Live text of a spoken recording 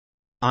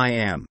I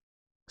Am.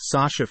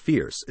 Sasha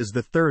Fierce is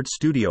the third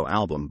studio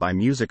album by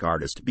music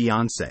artist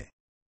Beyonce.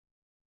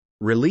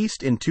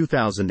 Released in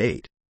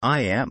 2008,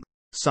 I Am.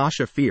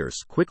 Sasha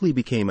Fierce quickly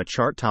became a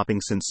chart-topping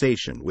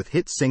sensation with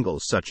hit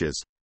singles such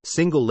as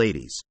Single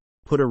Ladies,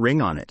 Put a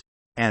Ring on It,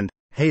 and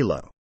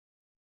Halo.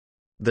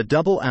 The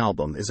double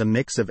album is a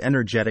mix of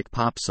energetic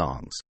pop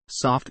songs,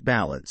 soft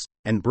ballads,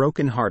 and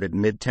broken-hearted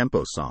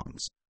mid-tempo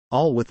songs,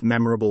 all with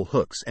memorable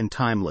hooks and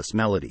timeless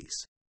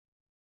melodies.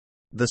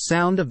 The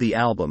sound of the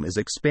album is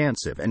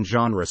expansive and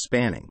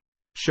genre-spanning,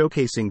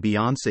 showcasing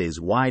Beyoncé's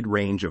wide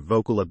range of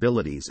vocal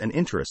abilities and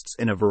interests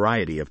in a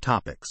variety of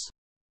topics.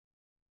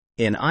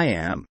 In I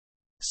Am.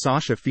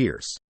 Sasha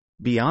Fierce,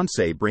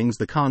 Beyoncé brings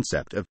the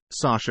concept of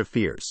Sasha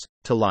Fierce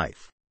to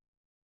life.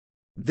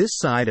 This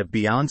side of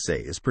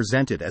Beyoncé is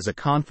presented as a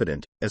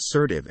confident,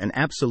 assertive, and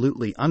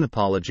absolutely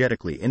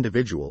unapologetically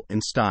individual in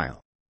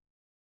style.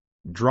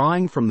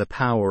 Drawing from the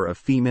power of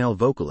female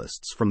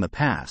vocalists from the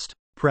past,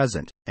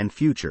 present, and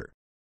future,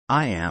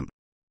 I Am.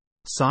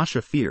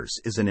 Sasha Fierce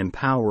is an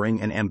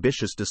empowering and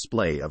ambitious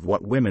display of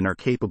what women are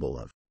capable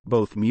of,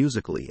 both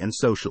musically and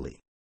socially.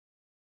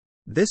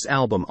 This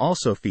album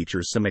also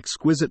features some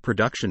exquisite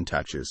production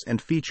touches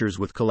and features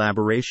with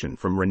collaboration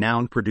from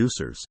renowned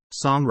producers,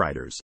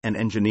 songwriters, and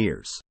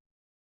engineers.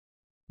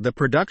 The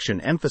production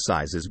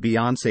emphasizes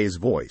Beyoncé's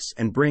voice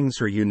and brings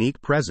her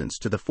unique presence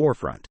to the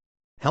forefront,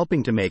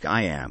 helping to make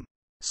I Am.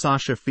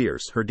 Sasha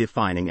Fierce her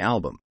defining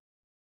album.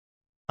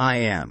 I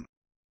Am.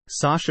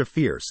 Sasha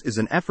Fierce is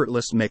an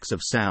effortless mix of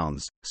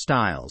sounds,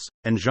 styles,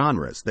 and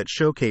genres that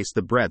showcase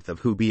the breadth of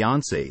who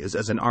Beyoncé is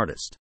as an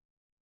artist.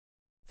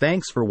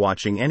 Thanks for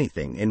watching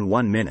Anything in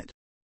 1 Minute.